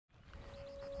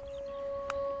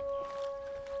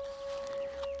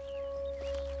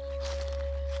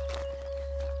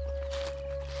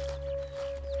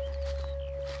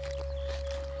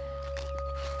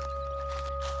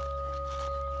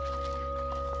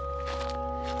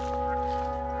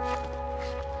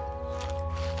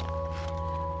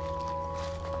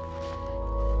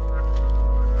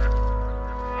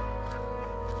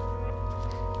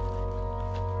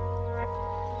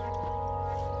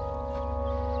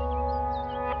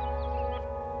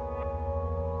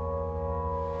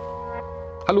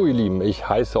Hallo ihr Lieben, ich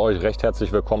heiße euch recht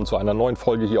herzlich willkommen zu einer neuen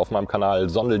Folge hier auf meinem Kanal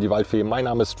SondeldieWaldfee. Mein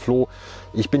Name ist Flo.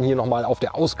 Ich bin hier nochmal auf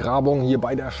der Ausgrabung hier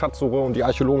bei der Schatzsuche und die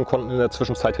Archäologen konnten in der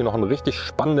Zwischenzeit hier noch einen richtig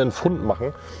spannenden Fund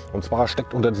machen. Und zwar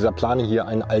steckt unter dieser Plane hier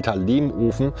ein alter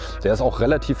Lehmofen. Der ist auch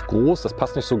relativ groß. Das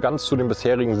passt nicht so ganz zu den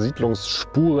bisherigen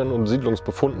Siedlungsspuren und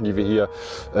Siedlungsbefunden, die wir hier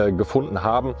gefunden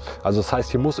haben. Also das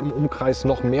heißt, hier muss im Umkreis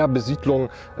noch mehr Besiedlung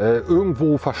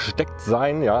irgendwo versteckt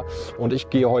sein. Ja? Und ich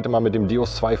gehe heute mal mit dem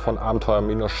Deus 2 von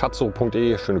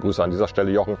𝗗𝗠𝗡𝗧𝗏𝗏𝗏𝗏, schöne Grüße an dieser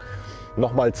Stelle, Jochen,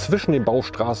 nochmal zwischen den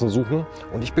Baustraßen suchen.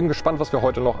 Und ich bin gespannt, was wir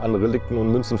heute noch an Relikten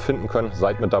und Münzen finden können.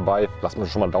 Seid mit dabei, lasst mir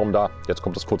schon mal einen Daumen da. Jetzt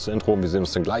kommt das kurze Intro und wir sehen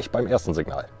uns dann gleich beim ersten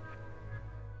Signal.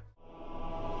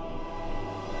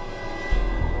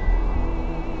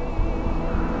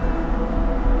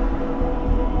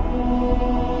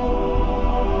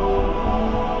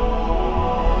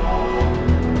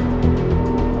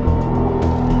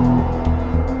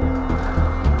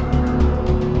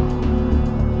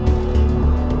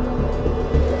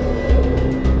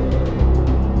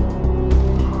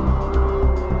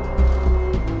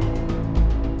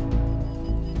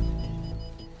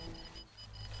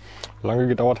 Lange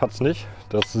gedauert hat es nicht.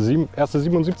 Das erste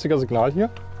 77er Signal hier.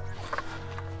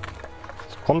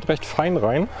 Es kommt recht fein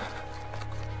rein.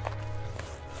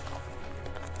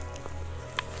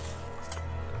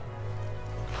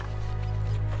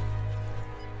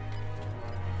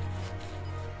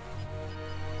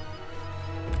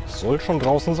 Es soll schon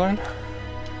draußen sein.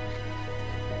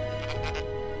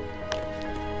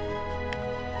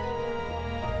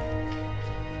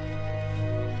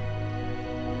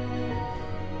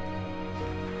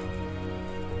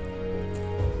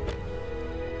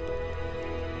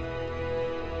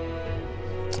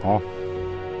 Oh,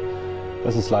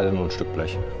 das ist leider nur ein Stück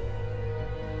Blech.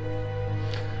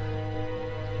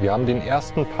 Wir haben den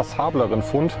ersten passableren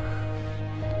Fund.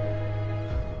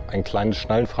 Ein kleines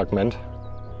Schnallenfragment.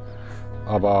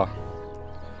 Aber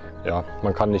ja,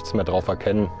 man kann nichts mehr drauf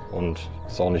erkennen und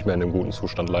ist auch nicht mehr in einem guten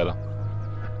Zustand leider.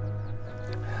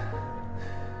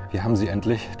 Wir haben sie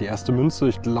endlich. Die erste Münze.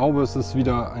 Ich glaube, es ist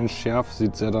wieder ein Scherf.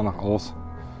 Sieht sehr danach aus.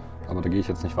 Aber da gehe ich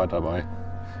jetzt nicht weiter bei.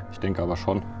 Ich denke aber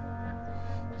schon.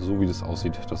 So wie das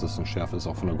aussieht, dass es ein Scherf ist,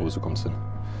 auch von der Größe kommt es hin.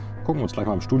 Gucken wir uns gleich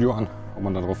mal im Studio an, ob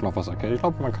man darauf noch was erkennt. Ich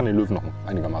glaube, man kann den Löwen noch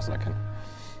einigermaßen erkennen.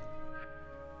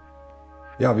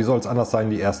 Ja, wie soll es anders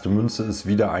sein? Die erste Münze ist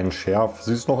wieder ein Scherf.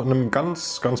 Sie ist noch in einem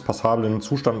ganz passablen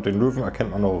Zustand. Den Löwen erkennt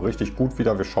man noch richtig gut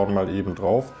wieder. Wir schauen mal eben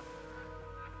drauf.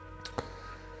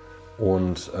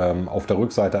 Und auf der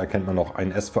Rückseite erkennt man noch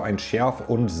ein S für ein Scherf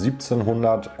und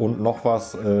 1700 und noch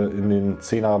was in den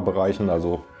 10er Bereichen,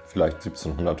 also vielleicht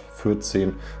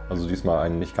 1714, also diesmal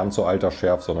ein nicht ganz so alter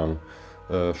Scherf, sondern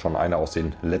schon einer aus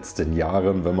den letzten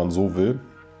Jahren, wenn man so will.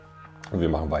 Und wir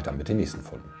machen weiter mit den nächsten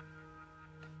Funden.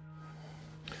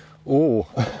 Oh,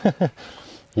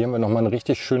 hier haben wir nochmal einen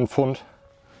richtig schönen Fund.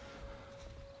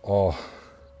 Oh,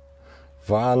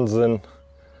 Wahnsinn.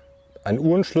 Ein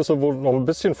Uhrenschlüssel, wo noch ein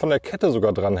bisschen von der Kette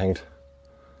sogar dran hängt.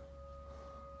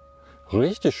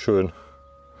 Richtig schön.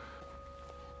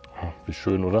 Wie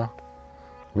schön, oder?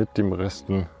 Mit dem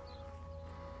Resten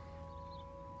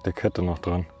der Kette noch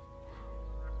dran.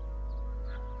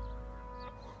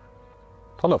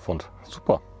 Toller Fund,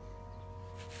 super.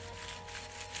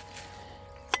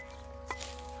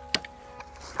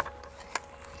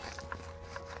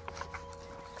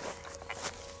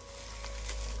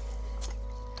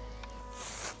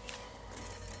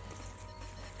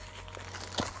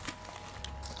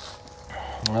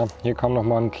 Ja, hier kam noch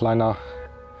mal ein kleiner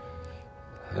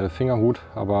Fingerhut,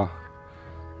 aber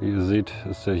wie ihr seht,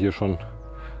 ist der hier schon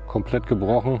komplett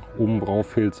gebrochen. Oben drauf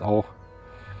fehlt es auch.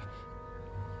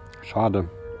 Schade.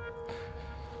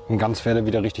 Im Ganz wäre der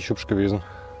wieder richtig hübsch gewesen.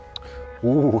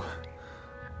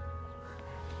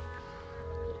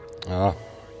 Ja,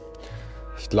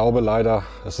 ich glaube leider,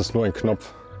 es ist nur ein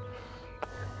Knopf.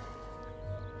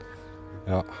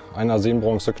 Ja, einer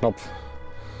Seenbronze-Knopf.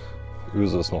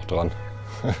 Öse ist noch dran.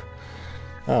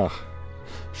 Ach.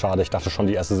 Schade, ich dachte schon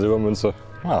die erste Silbermünze.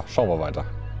 Ja, schauen wir weiter.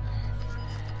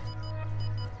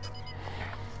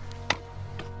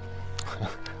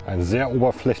 Ein sehr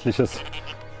oberflächliches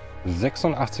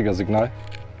 86er Signal.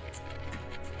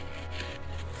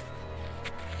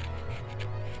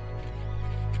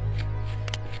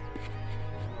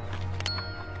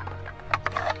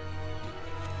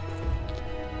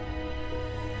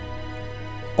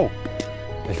 Oh,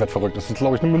 ich werde verrückt. Das ist,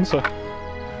 glaube ich, eine Münze.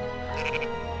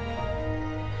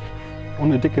 Und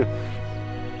eine dicke.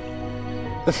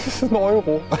 Es ist ein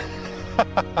Euro.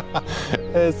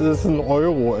 Es ist ein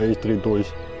Euro, ey, ich dreh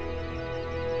durch.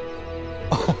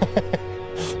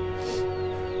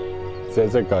 Sehr,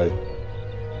 sehr geil.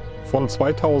 von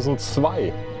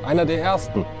 2002. Einer der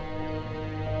ersten.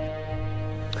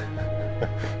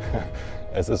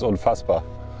 Es ist unfassbar.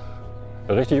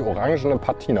 Richtig orangene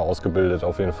Patina ausgebildet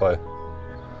auf jeden Fall.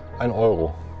 1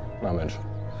 Euro. Na Mensch.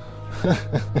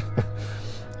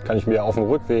 Kann ich mir auf dem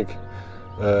Rückweg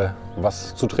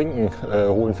was zu trinken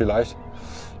holen vielleicht.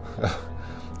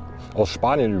 Aus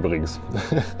Spanien übrigens.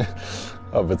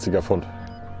 Aber witziger Fund.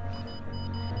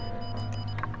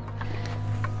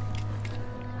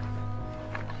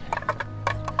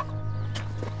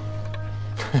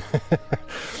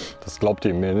 Das glaubt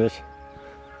ihr mir nicht.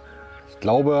 Ich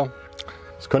glaube,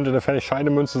 es könnte eine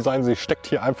Pfennig-Scheine-Münze sein. Sie steckt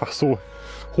hier einfach so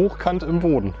hochkant im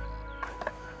Boden.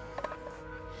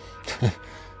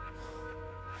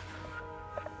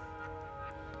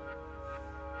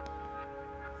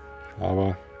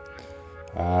 Aber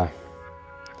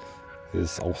sie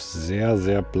ist auch sehr,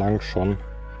 sehr blank schon.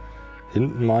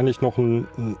 Hinten meine ich noch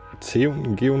ein C und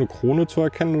ein G und eine Krone zu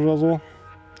erkennen oder so.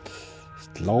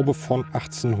 Ich glaube von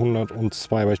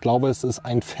 1802, aber ich glaube, es ist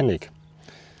ein Pfennig.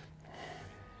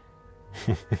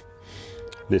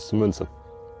 Nächste Münze.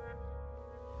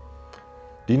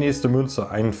 Die nächste Münze,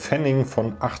 ein Pfennig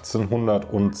von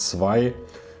 1802.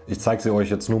 Ich zeige sie euch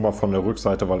jetzt nur mal von der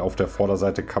Rückseite, weil auf der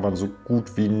Vorderseite kann man so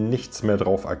gut wie nichts mehr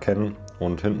drauf erkennen.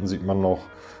 Und hinten sieht man noch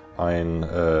ein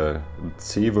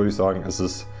C, würde ich sagen. Es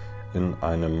ist in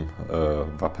einem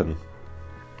Wappen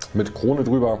mit Krone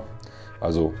drüber.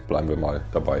 Also bleiben wir mal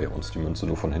dabei, uns die Münze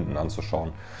nur von hinten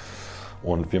anzuschauen.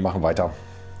 Und wir machen weiter,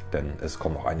 denn es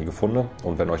kommen noch einige Funde.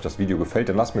 Und wenn euch das Video gefällt,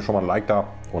 dann lasst mir schon mal ein Like da.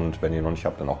 Und wenn ihr noch nicht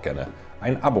habt, dann auch gerne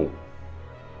ein Abo.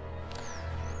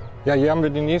 Ja, hier haben wir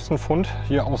den nächsten Fund,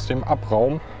 hier aus dem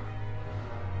Abraum.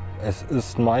 Es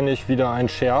ist, meine ich, wieder ein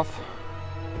Scherf.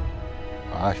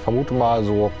 Ich vermute mal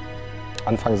so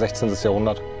Anfang 16.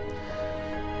 Jahrhundert.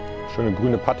 Schöne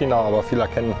grüne Patina, aber viel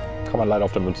erkennen kann man leider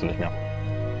auf der Münze nicht mehr.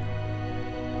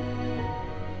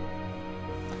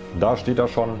 Da steht da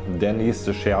schon der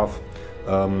nächste Scherf.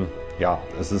 Ja,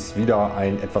 es ist wieder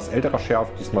ein etwas älterer Scherf,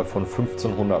 diesmal von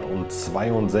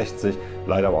 1562.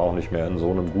 Leider aber auch nicht mehr in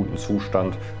so einem guten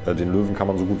Zustand. Den Löwen kann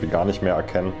man so gut wie gar nicht mehr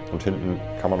erkennen. Und hinten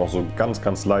kann man auch so ganz,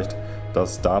 ganz leicht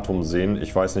das Datum sehen.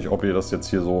 Ich weiß nicht, ob ihr das jetzt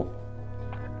hier so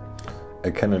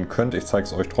erkennen könnt. Ich zeige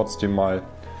es euch trotzdem mal.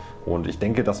 Und ich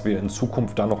denke, dass wir in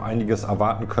Zukunft da noch einiges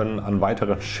erwarten können an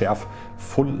weiteren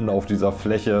Schärffunden auf dieser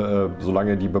Fläche,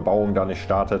 solange die Bebauung da nicht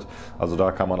startet. Also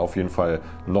da kann man auf jeden Fall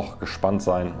noch gespannt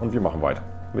sein. Und wir machen weiter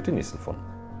mit den nächsten Funden.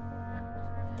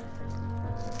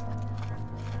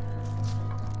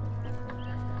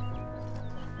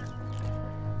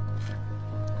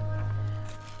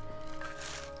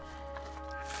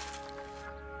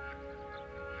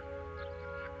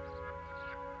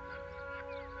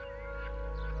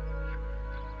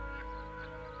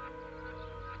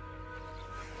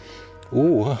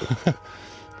 Oh,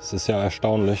 das ist ja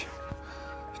erstaunlich.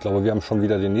 Ich glaube, wir haben schon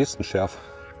wieder den nächsten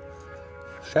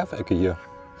Schärfecke hier.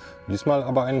 Diesmal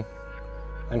aber ein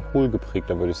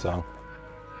hohlgeprägter, würde ich sagen.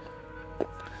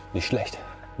 Nicht schlecht.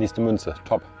 Nächste Münze,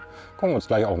 top. Gucken wir uns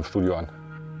gleich auch im Studio an.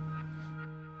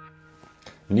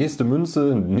 Nächste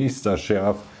Münze, nächster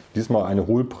Scherf. Diesmal eine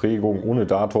Hohlprägung ohne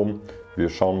Datum. Wir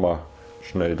schauen mal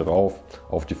schnell drauf.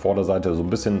 Auf die Vorderseite so ein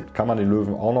bisschen kann man den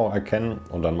Löwen auch noch erkennen.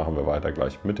 Und dann machen wir weiter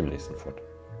gleich mit dem nächsten Fund.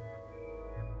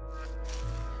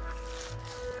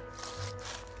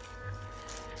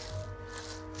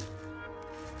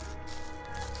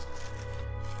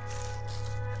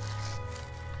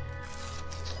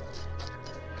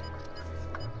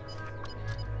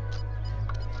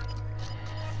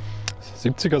 Das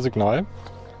 70er Signal.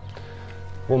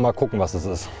 Wollen wir mal gucken, was es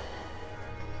ist.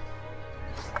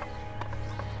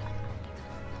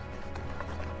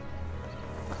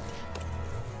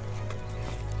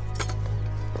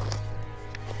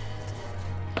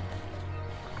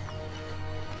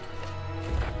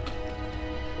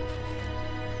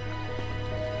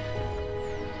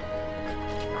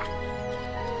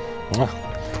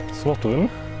 Ist noch drin?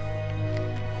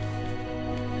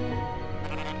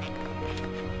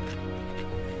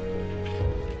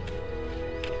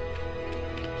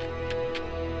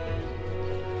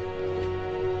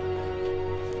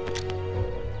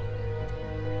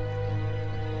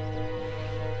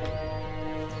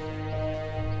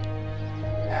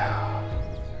 Ja,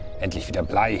 endlich wieder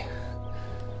Blei.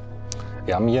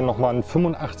 Wir haben hier nochmal ein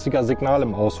 85er Signal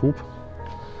im Aushub.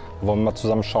 Wollen wir mal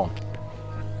zusammen schauen.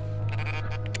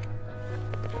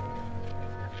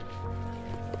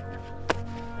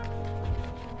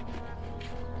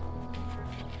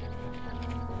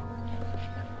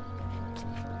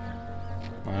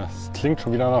 Das klingt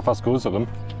schon wieder nach was Größerem.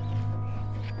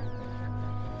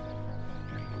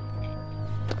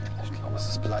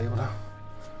 Blei, oder?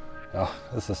 Ja,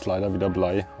 es ist leider wieder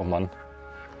Blei. Oh Mann.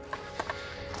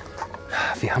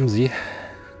 Wir haben sie.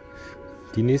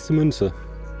 Die nächste Münze.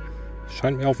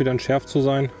 Scheint mir auch wieder ein Schärf zu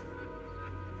sein.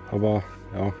 Aber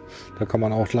ja, da kann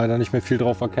man auch leider nicht mehr viel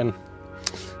drauf erkennen.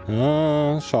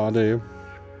 Ja, schade.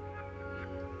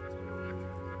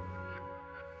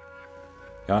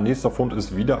 Ja, nächster Fund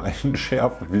ist wieder ein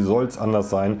Schärf. Wie soll es anders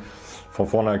sein? Von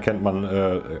vorne erkennt man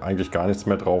eigentlich gar nichts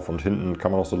mehr drauf und hinten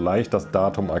kann man auch so leicht das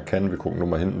Datum erkennen. Wir gucken nur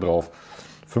mal hinten drauf.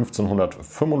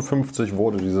 1555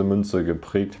 wurde diese Münze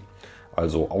geprägt.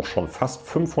 Also auch schon fast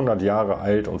 500 Jahre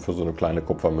alt, und für so eine kleine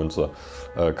Kupfermünze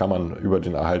kann man über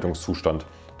den Erhaltungszustand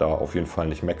da auf jeden Fall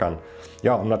nicht meckern.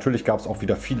 Ja, und natürlich gab es auch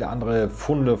wieder viele andere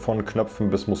Funde von Knöpfen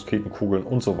bis Musketenkugeln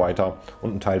und so weiter.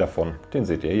 Und ein Teil davon, den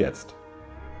seht ihr jetzt.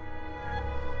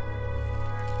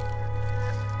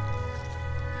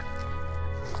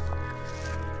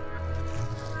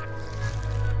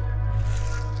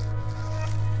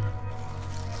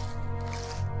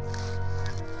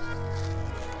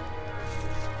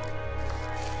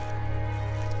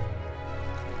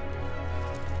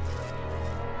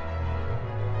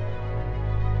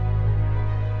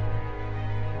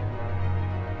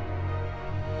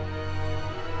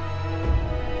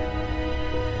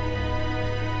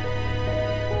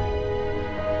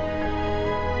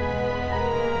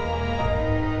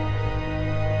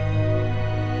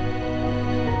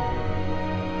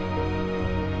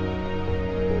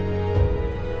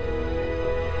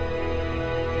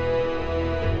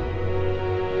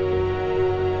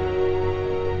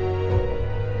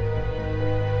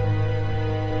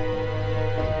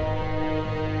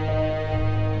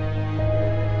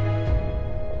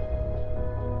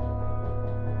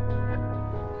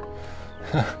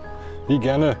 Wie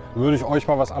gerne würde ich euch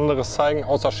mal was anderes zeigen,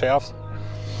 außer Schärfs.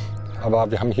 Aber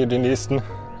wir haben hier den nächsten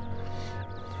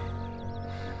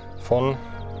von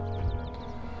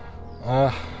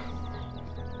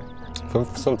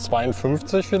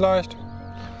 1552 vielleicht.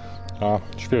 Ja,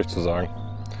 schwierig zu sagen.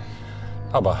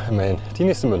 Aber immerhin die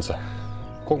nächste Münze.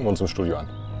 Gucken wir uns im Studio an.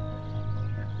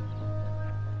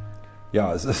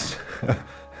 Ja, es ist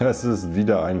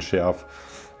wieder ein Schärf.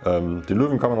 Die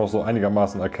Löwen kann man auch so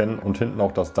einigermaßen erkennen und hinten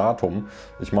auch das Datum.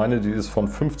 Ich meine, die ist von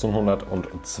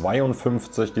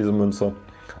 1552, diese Münze.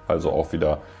 Also auch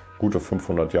wieder gute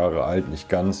 500 Jahre alt, nicht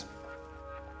ganz.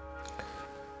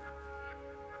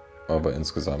 Aber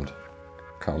insgesamt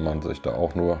kann man sich da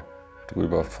auch nur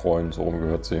drüber freuen. So rum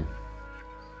gehört sie.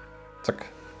 Zack.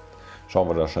 Schauen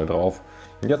wir da schnell drauf.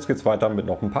 Und jetzt geht es weiter mit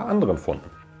noch ein paar anderen Funden.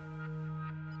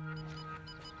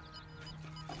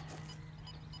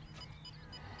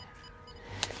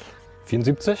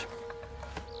 𝗡𝗡𝗡,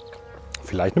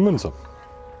 vielleicht eine Münze,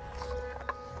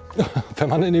 wenn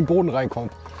man in den Boden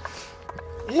reinkommt.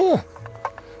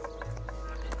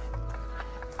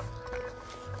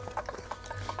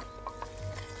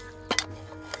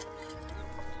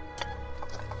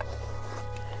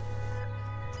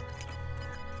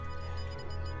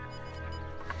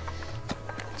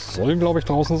 Soll, glaube ich,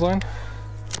 draußen sein.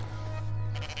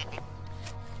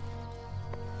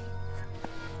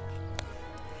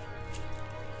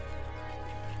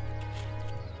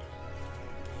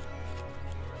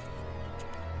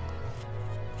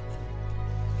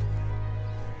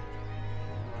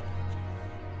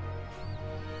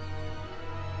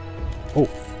 Oh,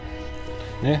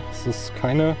 ne, es ist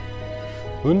keine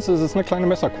Münze, es ist eine kleine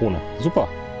Messerkrone. Super.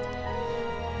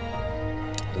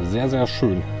 Sehr, sehr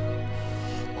schön.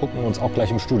 Gucken wir uns auch gleich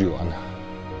im Studio an.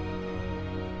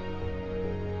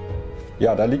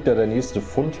 Ja, da liegt ja der nächste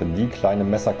Fund, die kleine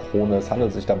Messerkrone. Es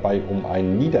handelt sich dabei um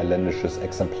ein niederländisches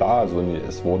Exemplar. Also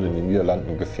es wurde in den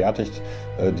Niederlanden gefertigt,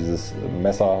 dieses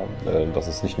Messer. Das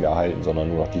ist nicht mehr erhalten, sondern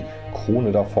nur noch die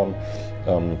Krone davon.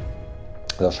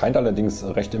 Das scheint allerdings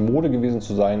recht in Mode gewesen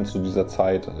zu sein zu dieser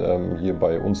Zeit hier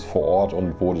bei uns vor Ort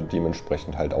und wurde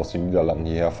dementsprechend halt aus den Niederlanden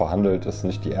hierher verhandelt. Das ist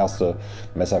nicht die erste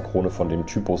Messerkrone von dem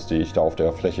Typus, die ich da auf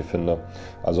der Fläche finde.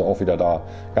 Also auch wieder da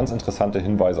ganz interessante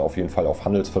Hinweise auf jeden Fall auf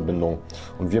Handelsverbindungen.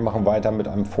 Und wir machen weiter mit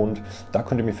einem Fund. Da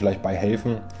könnt ihr mir vielleicht bei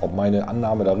helfen, ob meine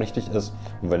Annahme da richtig ist.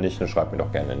 Und wenn nicht, dann schreibt mir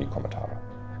doch gerne in die Kommentare.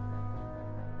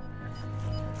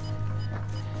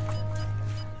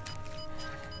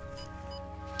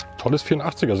 Tolles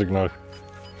 84er Signal.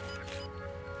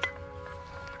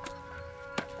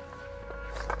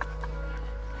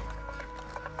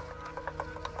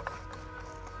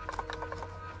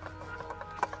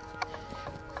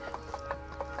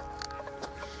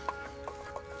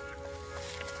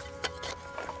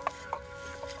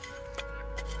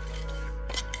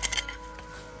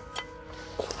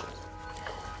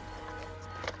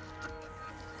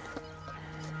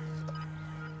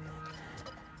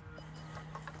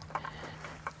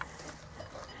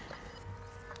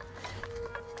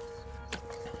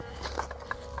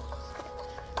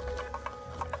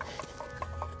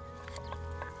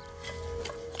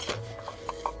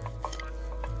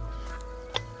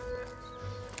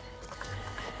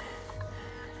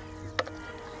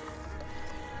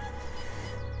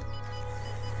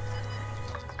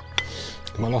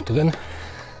 Immer noch drin.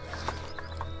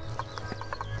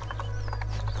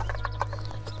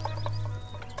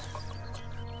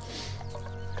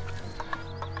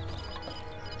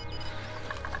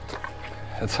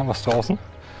 Jetzt haben wir es draußen.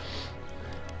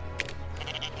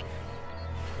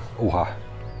 Oha.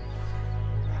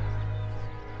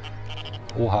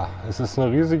 Oha, es ist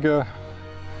eine riesige,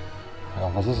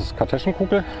 ja, was ist es,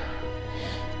 Kartäschenkugel?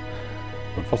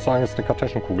 Ich würde fast sagen, es ist eine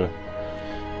Kartäschenkugel.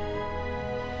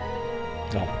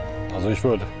 Ja, also ich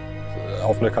würde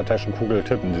auf eine Kartäschenkugel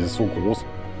tippen, die ist so groß.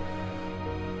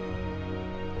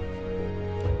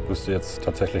 Ich wüsste jetzt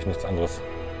tatsächlich nichts anderes.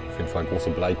 Auf jeden Fall große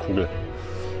Bleikugel.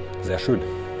 Sehr schön.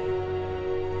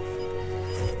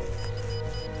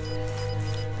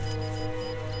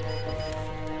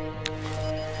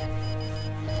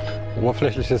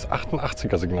 Oberflächliches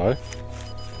 88er Signal.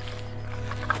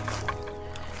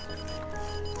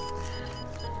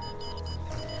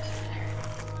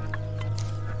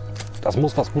 Das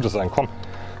muss was Gutes sein, komm.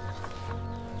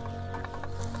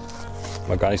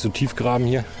 Mal gar nicht so tief graben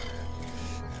hier.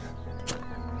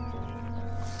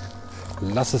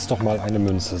 Lass es doch mal eine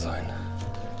Münze sein.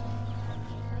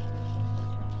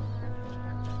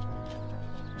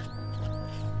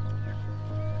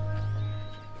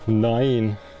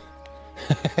 Nein.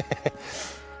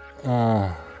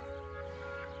 Ah.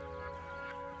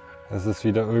 Es ist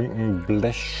wieder irgendein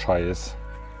Blechscheiß.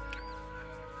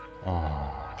 Ah.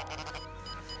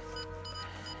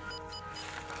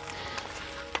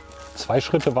 2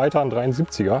 Schritte weiter an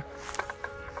 73er.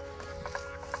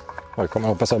 Oh, ich komme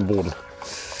auch besser am Boden.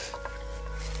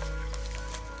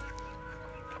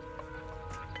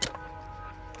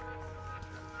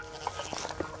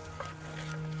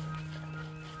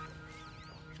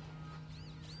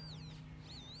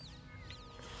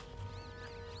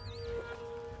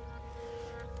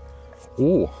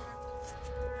 Oh,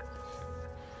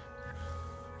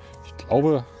 ich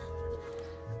glaube,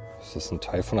 ist das ein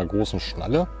Teil von einer großen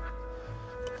Schnalle?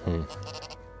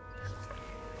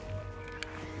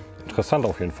 Interessant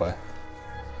auf jeden Fall.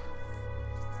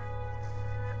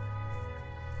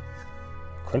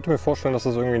 Ich könnte mir vorstellen, dass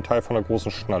das irgendwie ein Teil von einer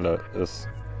großen Schnalle ist.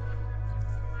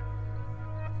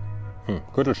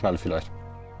 Gürtelschnalle vielleicht.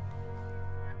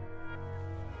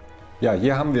 Ja,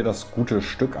 hier haben wir das gute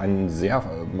Stück, ein sehr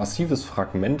massives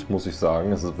Fragment, muss ich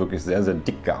sagen. Es ist wirklich sehr, sehr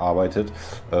dick gearbeitet.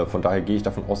 Von daher gehe ich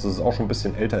davon aus, dass es auch schon ein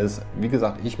bisschen älter ist. Wie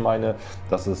gesagt, ich meine,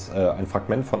 dass es ein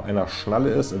Fragment von einer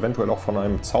Schnalle ist, eventuell auch von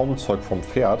einem Zaumzeug vom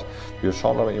Pferd. Wir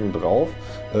schauen aber eben drauf.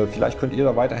 Vielleicht könnt ihr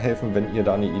da weiterhelfen, wenn ihr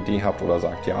da eine Idee habt oder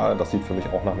sagt, ja, das sieht für mich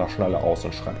auch nach einer Schnalle aus.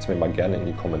 Dann schreibt es mir mal gerne in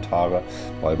die Kommentare,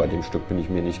 weil bei dem Stück bin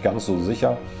ich mir nicht ganz so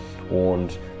sicher.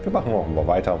 Und wir machen auch mal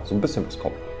weiter, so ein bisschen was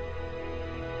kommt.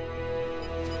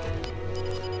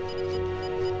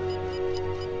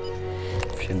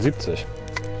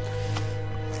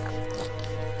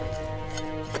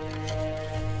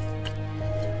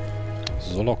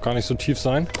 Soll auch gar nicht so tief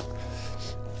sein.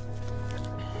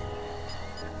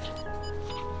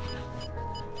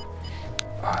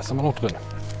 Ah, ist immer noch drin.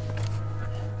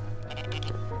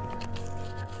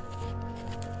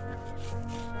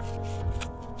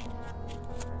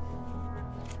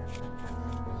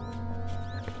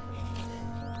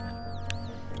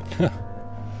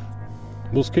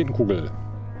 Musketenkugel.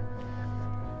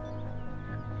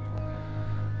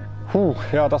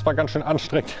 Ja, das war ganz schön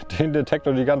anstrengend, den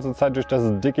Detektor die ganze Zeit durch das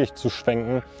Dickicht zu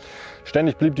schwenken.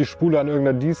 Ständig blieb die Spule an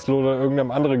irgendeiner Distel oder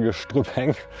irgendeinem anderen Gestrüpp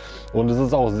hängen. Und es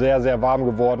ist auch sehr, sehr warm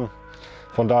geworden.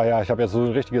 Von daher, ich habe jetzt so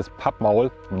ein richtiges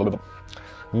Pappmaul. Ich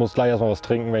muss gleich erstmal was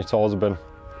trinken, wenn ich zu Hause bin.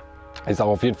 Ich sage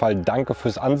auf jeden Fall danke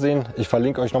fürs Ansehen. Ich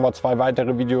verlinke euch nochmal 2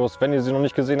 weitere Videos. Wenn ihr sie noch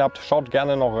nicht gesehen habt, schaut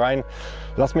gerne noch rein.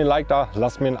 Lasst mir ein Like da,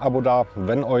 lasst mir ein Abo da,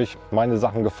 wenn euch meine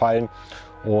Sachen gefallen.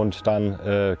 Und dann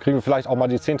kriegen wir vielleicht auch mal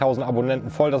die 10.000 Abonnenten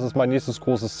voll. Das ist mein nächstes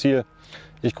großes Ziel.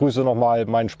 Ich grüße nochmal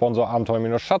meinen Sponsor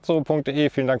𝗗𝗘𝗡𝗡𝗧𝗏𝗄𝐻𝑒𝑟𝑒.de.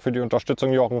 Vielen Dank für die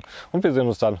Unterstützung, Jochen. Und wir sehen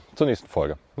uns dann zur nächsten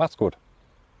Folge. Macht's gut.